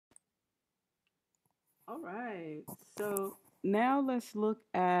All right. So now let's look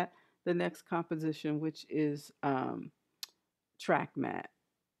at the next composition, which is track mat.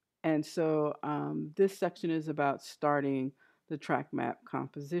 And so this section is about starting the track map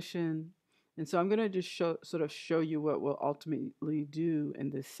composition. And so I'm going to just sort of show you what we'll ultimately do in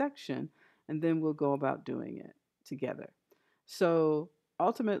this section, and then we'll go about doing it together. So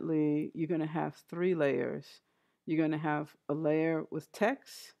ultimately, you're going to have three layers. You're going to have a layer with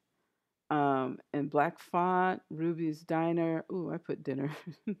text, in black font, Ruby's Diner. Ooh, I put dinner.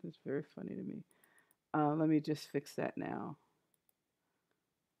 That's very funny to me. Let me just fix that now.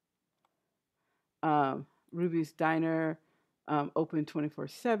 Ruby's Diner, open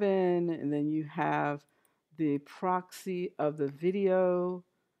 24/7, and then you have the proxy of the video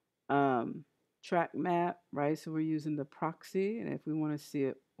um, track map, right? So we're using the proxy, and if we want to see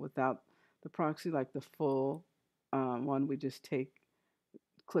it without the proxy, like the full one, we just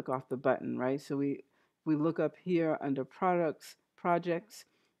click off the button, right? So we look up here under products projects,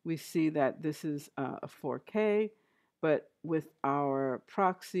 we see that this is a 4K, but with our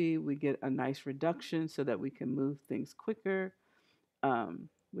proxy, we get a nice reduction so that we can move things quicker,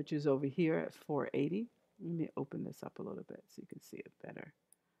 which is over here at 480. Let me open this up a little bit so you can see it better.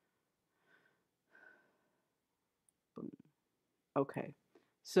 Boom. Okay.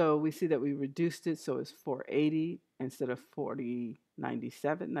 So we see that we reduced it so it's 480 instead of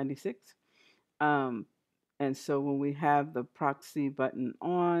 4097, 96. Um, and so when we have the proxy button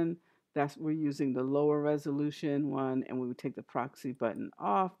on, that's we're using the lower resolution one, and when we take the proxy button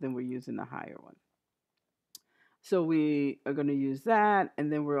off, then we're using the higher one. So we are going to use that,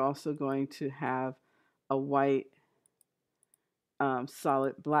 and then we're also going to have a white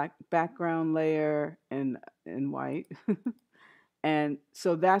solid black background layer in white. And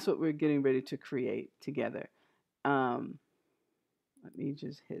so that's what we're getting ready to create together. Um, Let me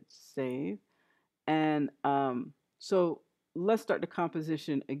just hit save. And so let's start the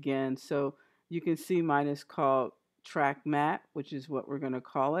composition again. So you can see mine is called track mat, which is what we're going to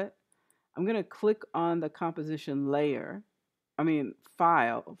call it. I'm going to click on the composition layer, I mean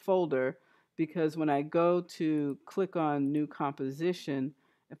file, folder, because when I go to click on new composition,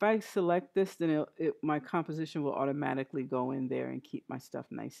 if I select this, then my composition will automatically go in there and keep my stuff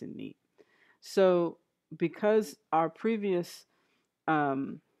nice and neat. So because our previous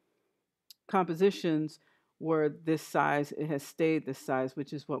um, compositions were this size, it has stayed this size,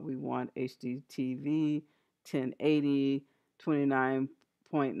 which is what we want. HDTV 1080,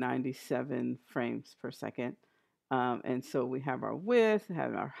 29.97 frames per second. And so we have our width,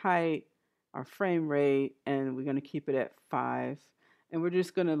 have our height, our frame rate, and we're going to keep it at 5. And we're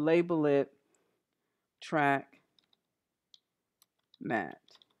just going to label it track mat.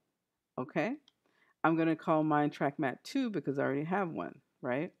 Okay? I'm going to call mine track mat 2 because I already have one,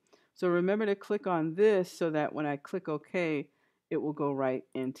 right? So remember to click on this so that when I click OK, it will go right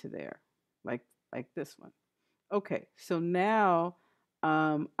into there, like, like this one. Okay, so now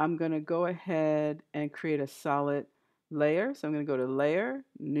I'm going to go ahead and create a solid layer. So I'm going to go to Layer,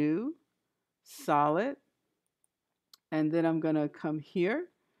 New, Solid, and then I'm going to come here.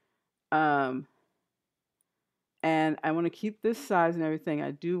 Um, and I want to keep this size and everything.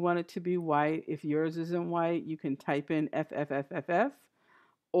 I do want it to be white. If yours isn't white, you can type in FFFFF,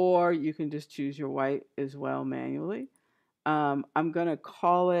 or you can just choose your white as well manually. I'm going to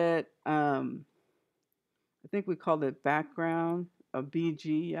call it, I think we called it background, a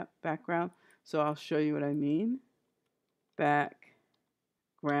BG, yep, background. So I'll show you what I mean.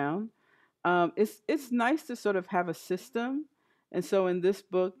 Background. It's nice to sort of have a system, and so in this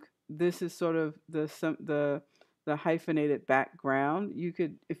book, this is sort of the hyphenated background. You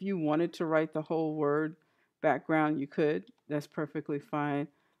could, if you wanted to write the whole word background, you could. That's perfectly fine.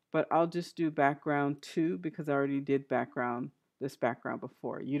 But I'll just do background 2 because I already did this background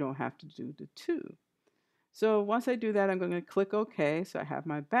before. You don't have to do the 2. So once I do that, I'm going to click OK. So I have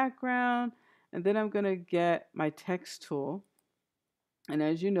my background, and then I'm going to get my text tool. And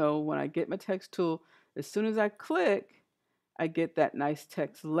as you know, when I get my text tool, as soon as I click, I get that nice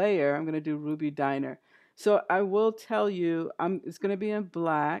text layer. I'm going to do Ruby Diner. So I will tell you, it's going to be in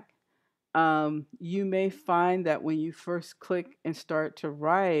black. You may find that when you first click and start to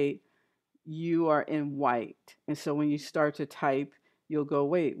write, you are in white. And so when you start to type, you'll go,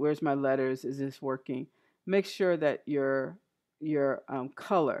 wait, where's my letters? Is this working? Make sure that your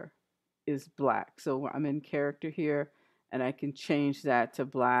color is black. So I'm in character here, and I can change that to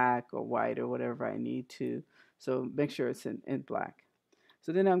black or white or whatever I need to. So make sure it's in black.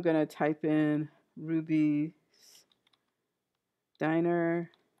 So then I'm going to type in Ruby Diner,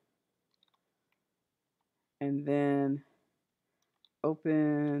 and then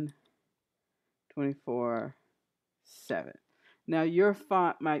open 24/7. Now your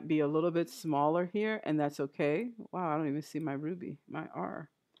font might be a little bit smaller here, and that's okay. Wow, I don't even see my Ruby, my R.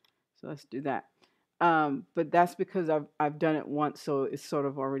 So let's do that. But that's because I've done it once, so it's sort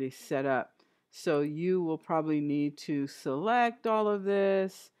of already set up. So you will probably need to select all of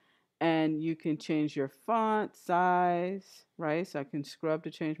this, and you can change your font size, right? So I can scrub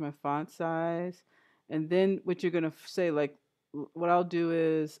to change my font size. And then what you're gonna say, like, what I'll do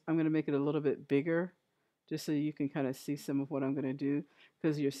is I'm gonna make it a little bit bigger, just so you can kind of see some of what I'm gonna do,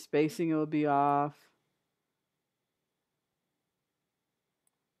 because your spacing will be off.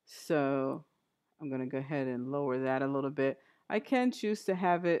 So I'm going to go ahead and lower that a little bit. I can choose to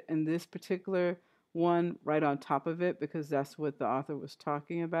have it in this particular one right on top of it because that's what the author was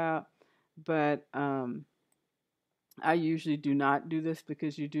talking about. But I usually do not do this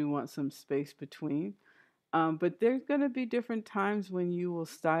because you do want some space between. But there's going to be different times when you will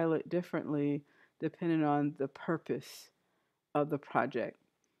style it differently depending on the purpose of the project.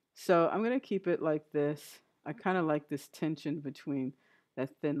 So I'm going to keep it like this. I kind of like this tension between that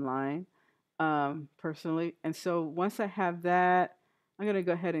thin line, personally. And so once I have that, I'm going to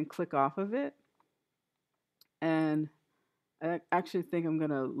go ahead and click off of it. And I actually think I'm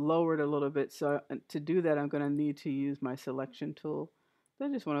going to lower it a little bit. So to do that, I'm going to need to use my selection tool. So I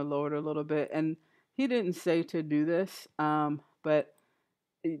just want to lower it a little bit. And he didn't say to do this, but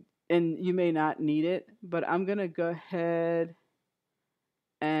and you may not need it, but I'm going to go ahead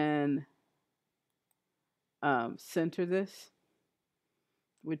and center this,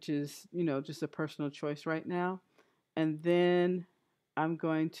 which is, just a personal choice right now. And then I'm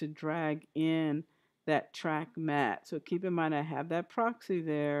going to drag in that track mat. So keep in mind I have that proxy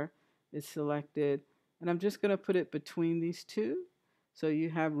there. It's selected. And I'm just going to put it between these two. So you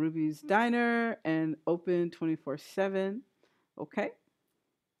have Ruby's Diner and open 24/7. Okay.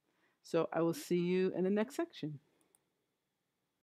 So I will see you in the next section.